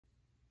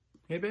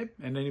Hey babe,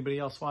 and anybody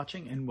else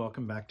watching, and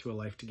welcome back to A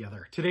Life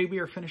Together. Today we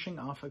are finishing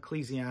off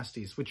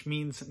Ecclesiastes, which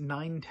means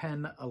 9,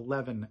 10,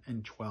 11,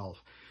 and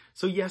 12.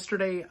 So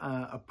yesterday,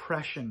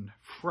 oppression,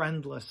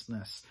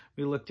 friendlessness.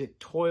 We looked at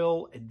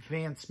toil,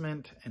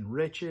 advancement, and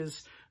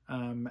riches.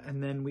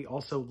 And then we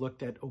also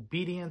looked at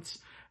obedience,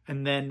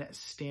 and then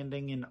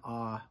standing in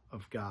awe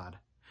of God.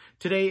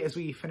 Today, as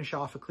we finish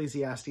off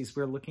Ecclesiastes,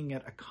 we're looking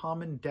at a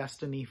common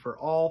destiny for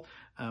all,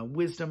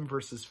 wisdom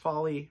versus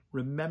folly,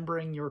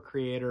 remembering your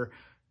Creator,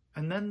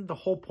 and then the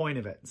whole point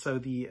of it. So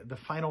the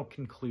final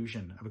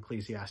conclusion of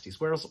Ecclesiastes.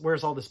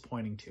 Where's all this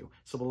pointing to?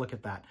 So we'll look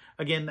at that.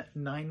 Again,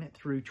 9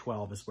 through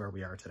 12 is where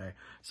we are today.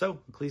 So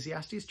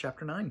Ecclesiastes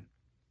chapter 9.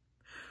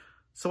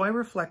 So I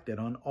reflected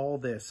on all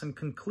this and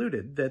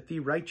concluded that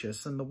the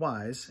righteous and the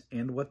wise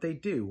and what they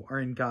do are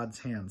in God's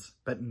hands,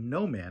 but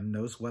no man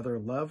knows whether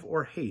love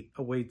or hate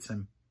awaits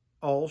him.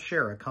 All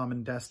share a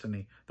common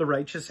destiny, the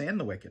righteous and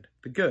the wicked,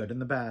 the good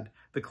and the bad,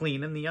 the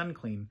clean and the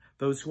unclean,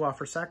 those who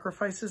offer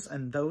sacrifices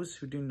and those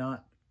who do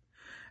not.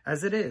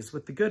 As it is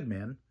with the good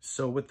man,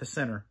 so with the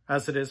sinner.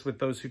 As it is with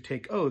those who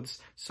take oaths,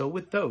 so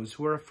with those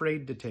who are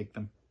afraid to take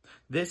them.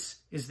 This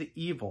is the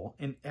evil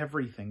in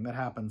everything that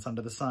happens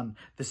under the sun.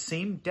 The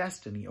same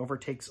destiny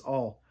overtakes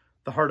all.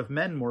 The heart of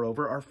men,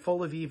 moreover, are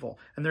full of evil,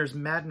 and there is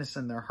madness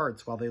in their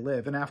hearts while they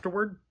live, and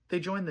afterward they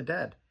join the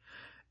dead.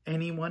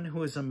 Anyone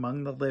who is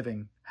among the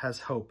living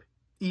has hope.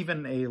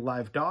 Even a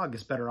live dog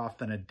is better off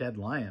than a dead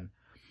lion.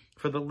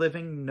 For the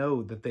living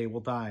know that they will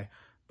die,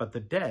 but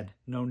the dead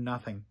know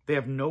nothing. They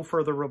have no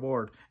further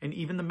reward, and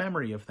even the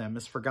memory of them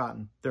is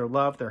forgotten. Their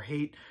love, their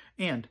hate,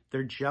 and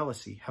their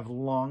jealousy have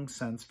long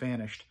since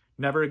vanished.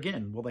 Never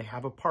again will they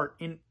have a part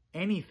in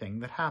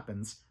anything that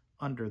happens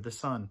under the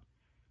sun.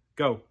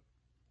 Go,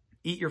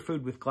 eat your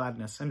food with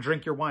gladness, and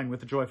drink your wine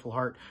with a joyful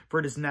heart,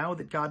 for it is now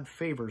that God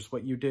favors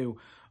what you do.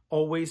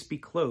 Always be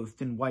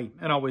clothed in white,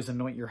 and always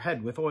anoint your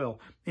head with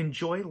oil.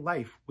 Enjoy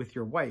life with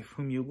your wife,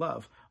 whom you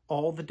love,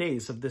 all the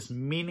days of this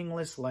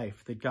meaningless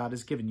life that God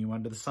has given you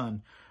under the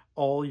sun,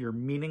 all your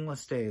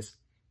meaningless days.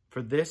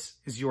 For this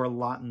is your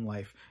lot in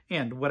life,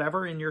 and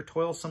whatever in your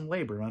toilsome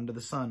labor under the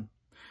sun.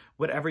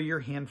 Whatever your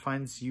hand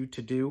finds you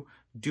to do,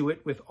 do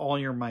it with all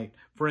your might.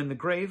 For in the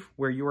grave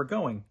where you are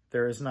going,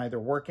 there is neither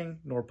working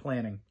nor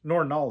planning,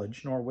 nor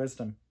knowledge nor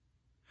wisdom.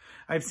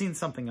 I have seen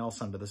something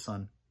else under the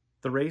sun.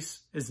 The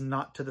race is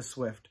not to the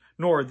swift,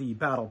 nor the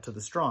battle to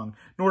the strong,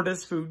 nor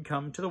does food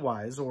come to the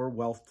wise, or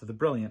wealth to the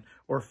brilliant,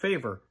 or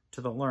favor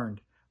to the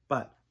learned.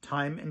 But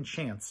time and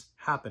chance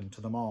happen to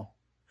them all.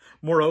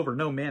 Moreover,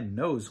 no man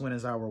knows when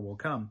his hour will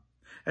come.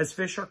 As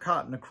fish are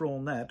caught in a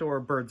cruel net, or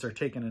birds are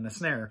taken in a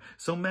snare,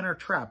 so men are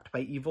trapped by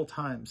evil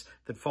times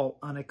that fall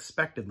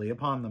unexpectedly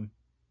upon them.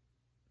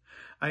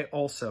 I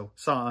also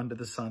saw under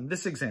the sun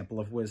this example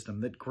of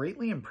wisdom that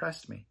greatly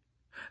impressed me.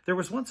 There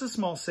was once a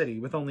small city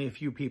with only a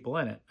few people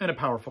in it, and a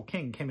powerful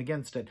king came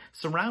against it,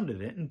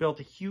 surrounded it, and built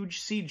a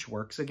huge siege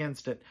works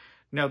against it.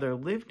 Now there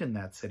lived in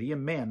that city a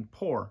man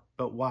poor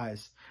but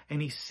wise,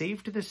 and he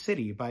saved the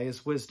city by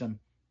his wisdom.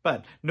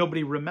 But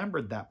nobody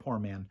remembered that poor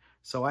man.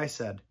 So I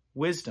said,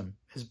 wisdom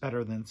is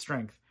better than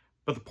strength.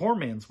 But the poor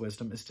man's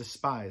wisdom is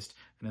despised,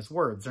 and his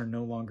words are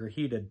no longer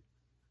heeded.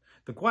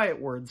 The quiet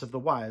words of the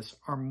wise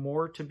are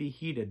more to be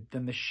heeded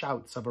than the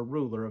shouts of a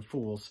ruler of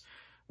fools.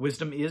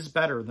 Wisdom is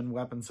better than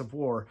weapons of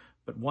war,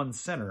 but one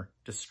sinner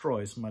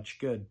destroys much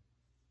good.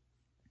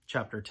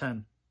 Chapter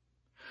 10.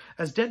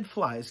 As dead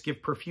flies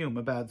give perfume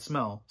a bad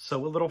smell,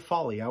 so a little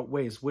folly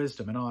outweighs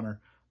wisdom and honor.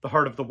 The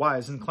heart of the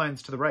wise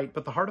inclines to the right,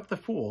 but the heart of the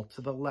fool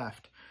to the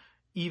left.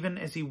 Even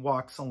as he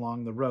walks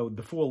along the road,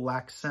 the fool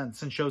lacks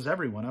sense and shows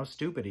everyone how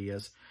stupid he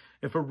is.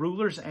 If a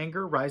ruler's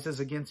anger rises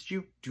against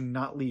you, do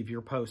not leave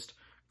your post.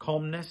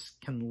 Calmness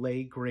can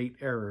lay great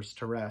errors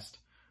to rest.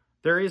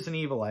 There is an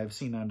evil I have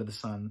seen under the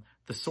sun,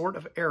 the sort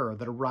of error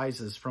that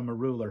arises from a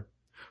ruler.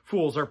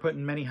 Fools are put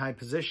in many high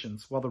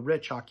positions, while the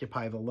rich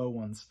occupy the low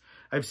ones.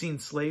 I've seen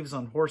slaves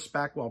on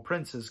horseback, while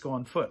princes go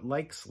on foot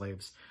like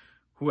slaves.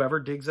 Whoever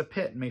digs a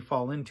pit may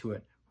fall into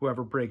it.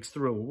 Whoever breaks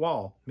through a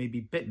wall may be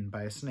bitten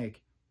by a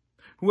snake.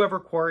 Whoever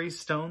quarries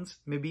stones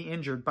may be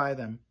injured by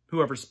them.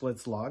 Whoever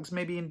splits logs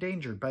may be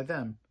endangered by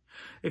them.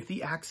 If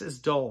the axe is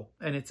dull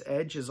and its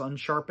edge is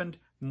unsharpened,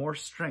 more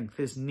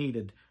strength is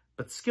needed,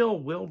 but skill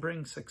will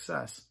bring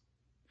success.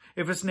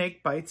 If a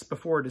snake bites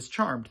before it is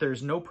charmed, there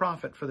is no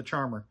profit for the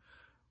charmer.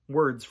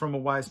 Words from a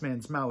wise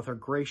man's mouth are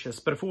gracious,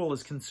 but a fool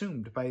is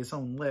consumed by his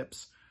own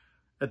lips.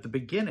 At the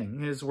beginning,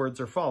 his words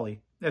are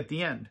folly. At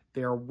the end,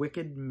 they are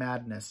wicked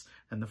madness,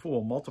 and the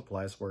fool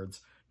multiplies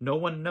words. No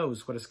one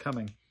knows what is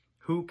coming.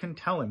 Who can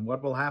tell him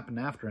what will happen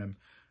after him?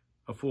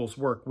 A fool's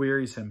work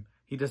wearies him.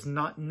 He does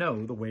not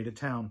know the way to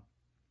town.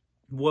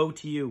 Woe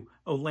to you,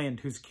 O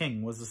land whose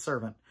king was a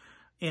servant,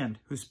 and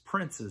whose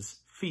princes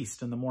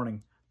feast in the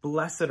morning.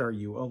 Blessed are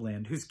you, O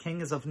land, whose king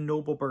is of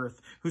noble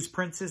birth, whose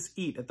princes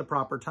eat at the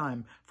proper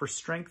time, for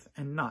strength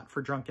and not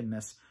for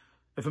drunkenness.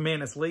 If a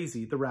man is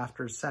lazy, the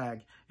rafters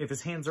sag. If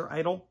his hands are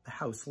idle, the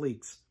house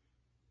leaks.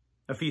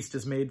 A feast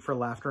is made for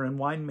laughter, and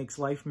wine makes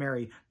life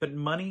merry, but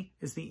money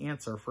is the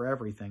answer for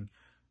everything.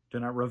 Do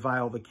not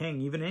revile the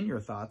king even in your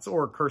thoughts,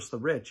 or curse the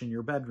rich in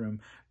your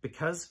bedroom,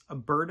 because a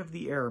bird of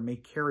the air may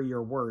carry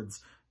your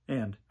words,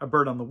 and a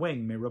bird on the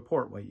wing may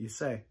report what you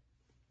say.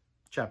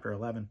 Chapter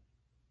 11.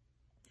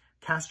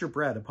 Cast your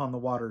bread upon the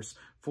waters,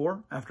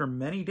 for after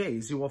many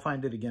days you will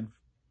find it again.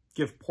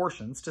 Give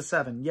portions to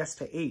 7, yes,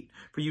 to 8,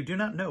 for you do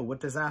not know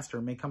what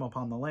disaster may come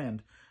upon the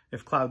land.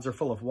 If clouds are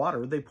full of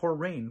water, they pour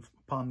rain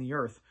upon the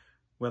earth.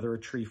 Whether a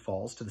tree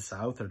falls to the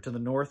south or to the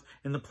north,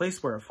 in the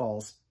place where it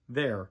falls,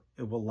 there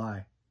it will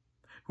lie.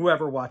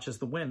 Whoever watches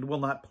the wind will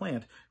not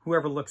plant.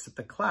 Whoever looks at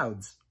the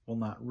clouds will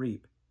not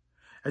reap.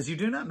 As you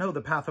do not know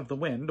the path of the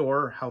wind,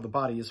 or how the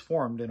body is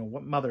formed in a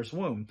mother's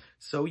womb,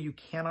 so you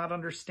cannot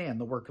understand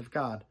the work of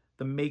God,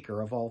 the maker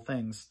of all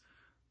things.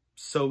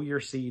 Sow your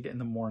seed in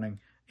the morning,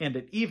 and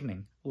at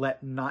evening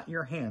let not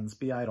your hands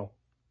be idle.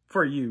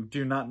 For you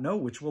do not know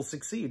which will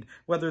succeed,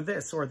 whether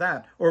this or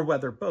that, or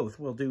whether both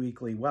will do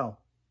equally well.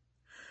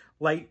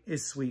 Light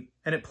is sweet,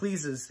 and it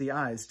pleases the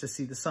eyes to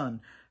see the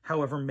sun.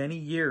 However many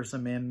years a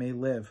man may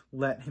live,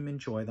 let him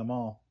enjoy them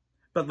all.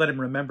 But let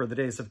him remember the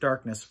days of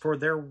darkness, for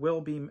they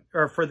will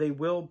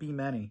be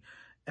many.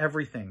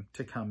 Everything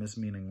to come is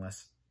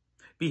meaningless.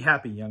 Be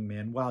happy, young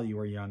man, while you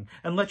are young,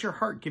 and let your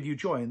heart give you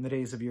joy in the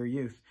days of your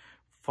youth.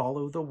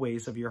 Follow the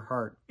ways of your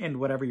heart, and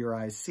whatever your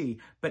eyes see,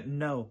 but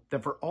know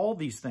that for all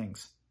these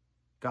things,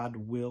 God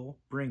will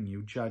bring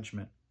you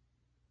judgment.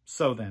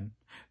 So then,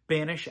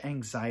 banish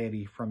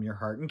anxiety from your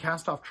heart and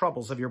cast off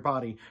troubles of your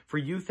body, for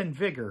youth and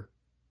vigor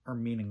are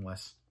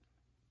meaningless.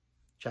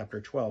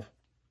 Chapter 12.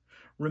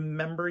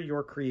 Remember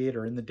your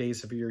Creator in the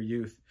days of your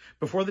youth,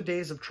 before the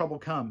days of trouble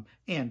come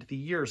and the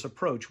years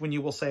approach when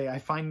you will say, I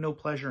find no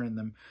pleasure in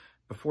them,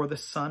 before the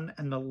sun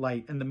and the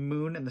light and the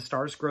moon and the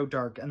stars grow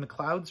dark and the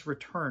clouds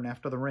return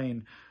after the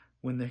rain,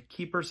 when the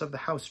keepers of the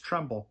house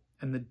tremble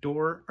and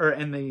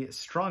the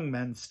strong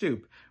men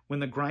stoop, when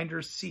the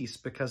grinders cease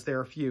because they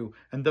are few,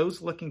 and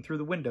those looking through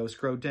the windows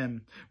grow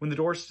dim, when the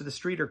doors to the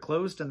street are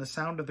closed and the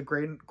sound of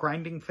the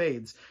grinding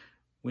fades,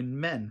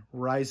 when men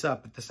rise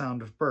up at the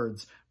sound of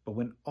birds, but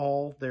when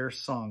all their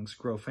songs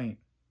grow faint,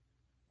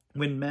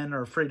 when men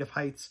are afraid of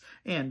heights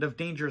and of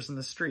dangers in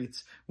the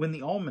streets, when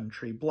the almond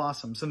tree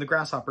blossoms and the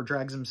grasshopper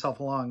drags himself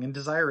along and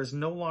desire is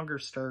no longer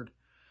stirred,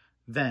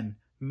 then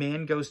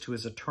man goes to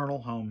his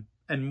eternal home,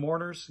 and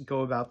mourners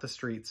go about the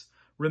streets.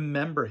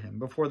 Remember him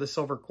before the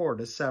silver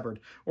cord is severed,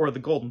 or the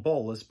golden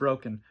bowl is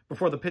broken,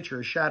 before the pitcher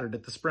is shattered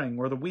at the spring,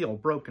 or the wheel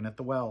broken at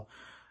the well.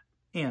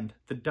 And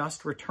the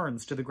dust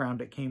returns to the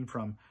ground it came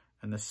from,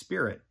 and the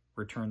spirit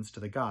returns to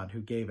the God who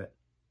gave it.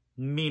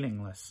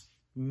 Meaningless.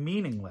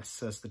 Meaningless,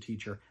 says the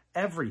teacher.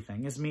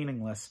 Everything is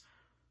meaningless.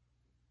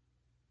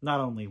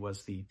 Not only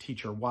was the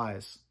teacher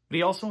wise, but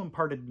he also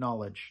imparted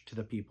knowledge to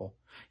the people.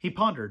 He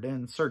pondered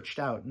and searched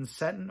out and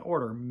set in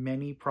order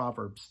many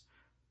proverbs.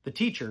 The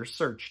teacher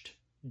searched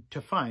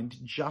to find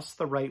just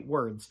the right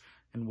words,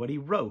 and what he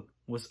wrote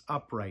was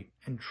upright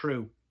and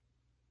true.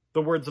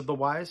 The words of the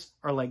wise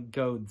are like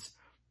goads,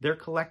 their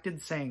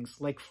collected sayings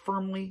like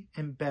firmly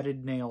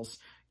embedded nails,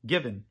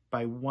 given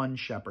by one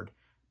shepherd.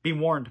 Be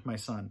warned, my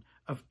son,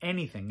 of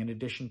anything in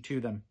addition to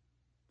them.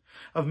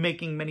 Of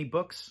making many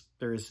books,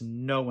 there is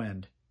no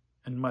end,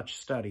 and much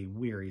study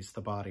wearies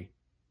the body.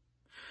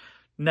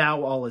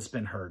 Now all has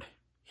been heard.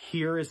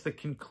 Here is the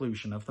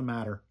conclusion of the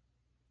matter.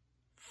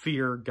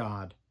 Fear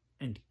God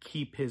and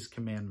keep his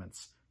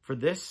commandments, for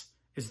this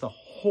is the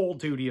whole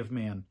duty of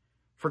man.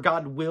 For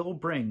God will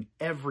bring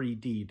every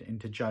deed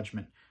into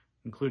judgment,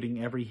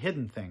 including every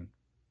hidden thing,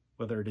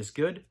 whether it is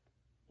good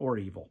or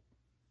evil.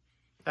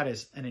 That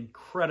is an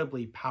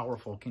incredibly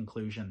powerful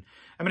conclusion.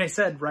 I mean, I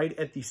said right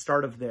at the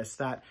start of this,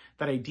 that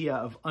idea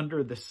of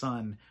under the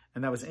sun,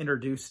 and that was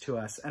introduced to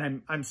us.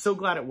 And I'm so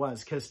glad it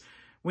was, because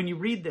when you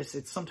read this,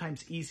 it's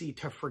sometimes easy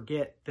to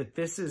forget that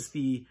this is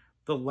the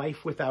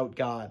life without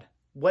God.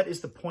 What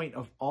is the point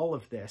of all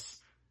of this,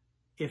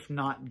 if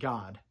not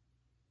God?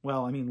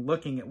 Well, I mean,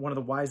 looking at one of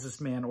the wisest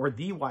man, or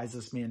the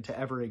wisest man to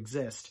ever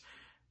exist,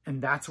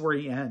 and that's where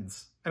he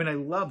ends. I mean, I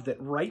love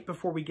that right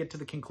before we get to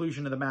the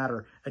conclusion of the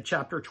matter at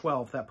chapter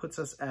 12, that puts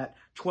us at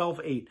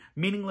 12:8.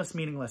 Meaningless,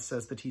 meaningless,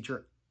 says the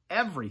teacher.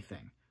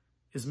 Everything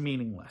is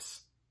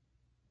meaningless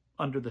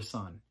under the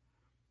sun.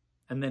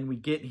 And then we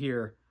get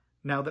here,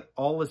 now that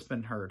all has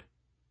been heard,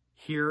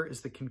 here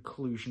is the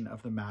conclusion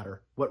of the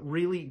matter. What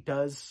really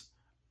does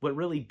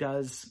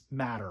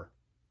matter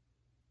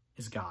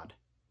is God.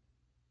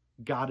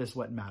 God is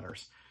what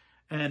matters.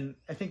 And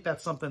I think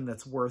that's something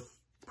that's worth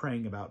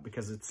praying about,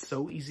 because it's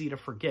so easy to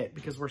forget,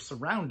 because we're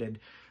surrounded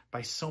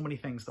by so many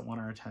things that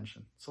want our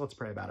attention. So let's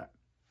pray about it.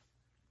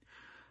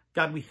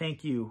 God, we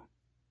thank you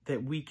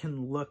that we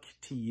can look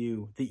to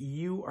you, that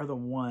you are the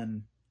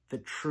one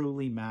that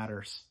truly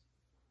matters.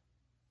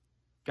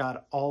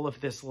 God, all of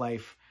this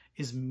life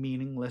is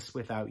meaningless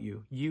without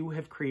you. You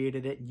have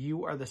created it.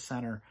 You are the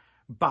center.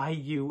 By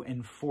you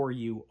and for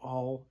you,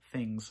 all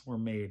things were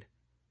made.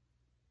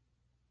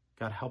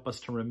 God, help us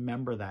to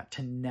remember that,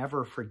 to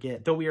never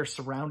forget. Though we are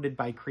surrounded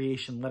by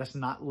creation, let us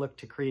not look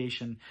to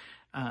creation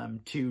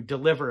to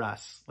deliver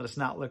us. Let us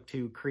not look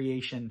to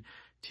creation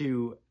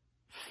to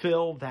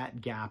Fill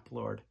that gap,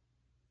 Lord.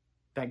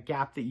 That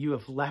gap that you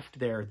have left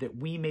there, that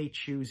we may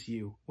choose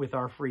you with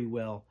our free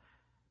will,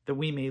 that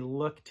we may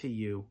look to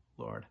you,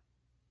 Lord.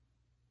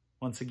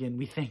 Once again,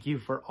 we thank you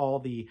for all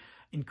the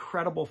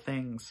incredible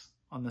things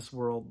on this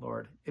world,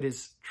 Lord. It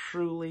is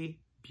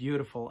truly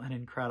beautiful and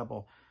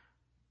incredible,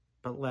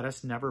 but let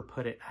us never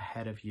put it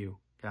ahead of you,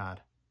 God.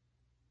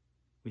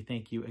 We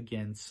thank you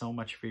again so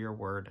much for your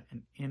word,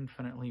 and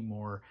infinitely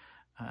more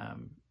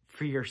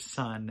for your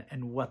Son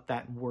and what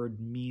that word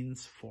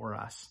means for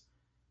us.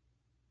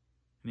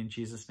 And in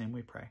Jesus' name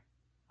we pray.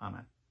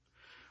 Amen.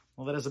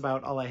 Well, that is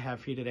about all I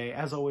have for you today.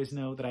 As always,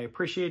 know that I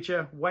appreciate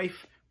you.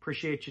 Wife,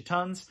 appreciate you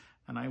tons.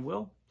 And I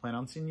will plan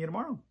on seeing you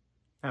tomorrow.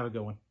 Have a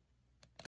good one.